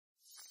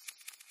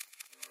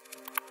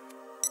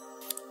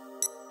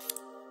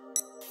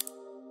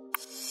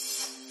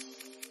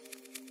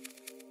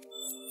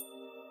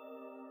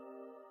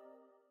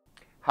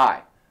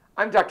Hi,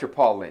 I'm Dr.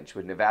 Paul Lynch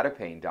with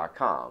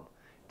NevadaPain.com.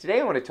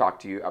 Today I want to talk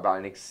to you about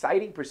an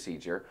exciting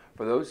procedure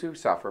for those who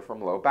suffer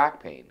from low back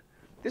pain.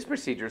 This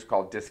procedure is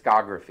called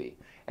discography,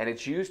 and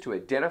it's used to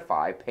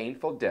identify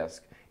painful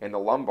disc in the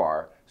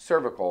lumbar,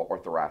 cervical, or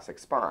thoracic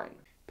spine.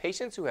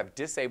 Patients who have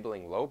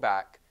disabling low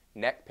back,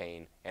 neck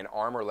pain, and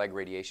arm or leg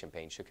radiation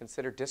pain should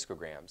consider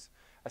discograms,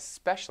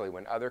 especially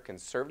when other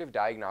conservative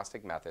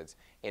diagnostic methods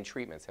and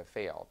treatments have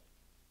failed.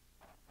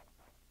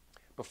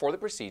 Before the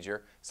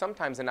procedure,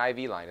 sometimes an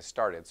IV line is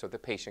started so the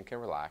patient can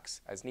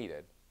relax as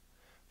needed.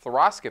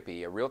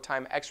 Fluoroscopy, a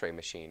real-time X-ray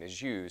machine,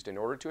 is used in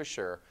order to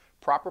assure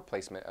proper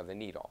placement of the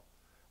needle.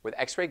 With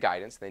X-ray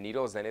guidance, the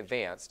needle is then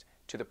advanced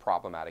to the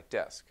problematic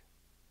disc.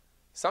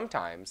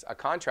 Sometimes a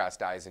contrast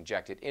dye is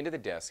injected into the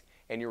disc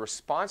and your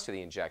response to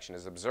the injection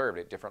is observed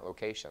at different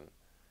locations.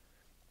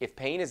 If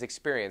pain is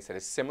experienced that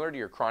is similar to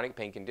your chronic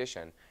pain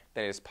condition,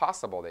 then it is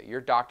possible that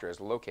your doctor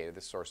has located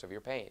the source of your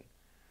pain.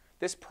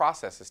 This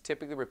process is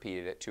typically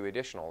repeated at 2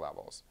 additional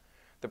levels.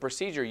 The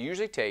procedure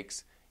usually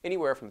takes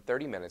anywhere from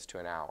 30 minutes to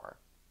an hour.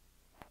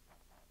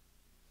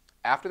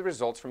 After the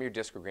results from your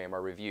discogram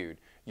are reviewed,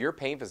 your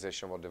pain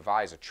physician will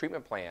devise a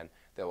treatment plan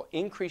that will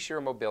increase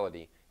your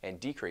mobility and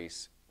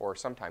decrease or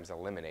sometimes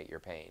eliminate your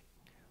pain.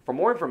 For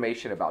more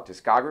information about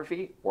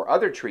discography or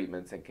other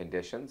treatments and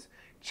conditions,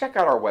 check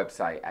out our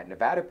website at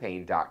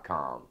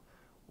NevadaPain.com.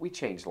 We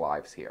change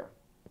lives here.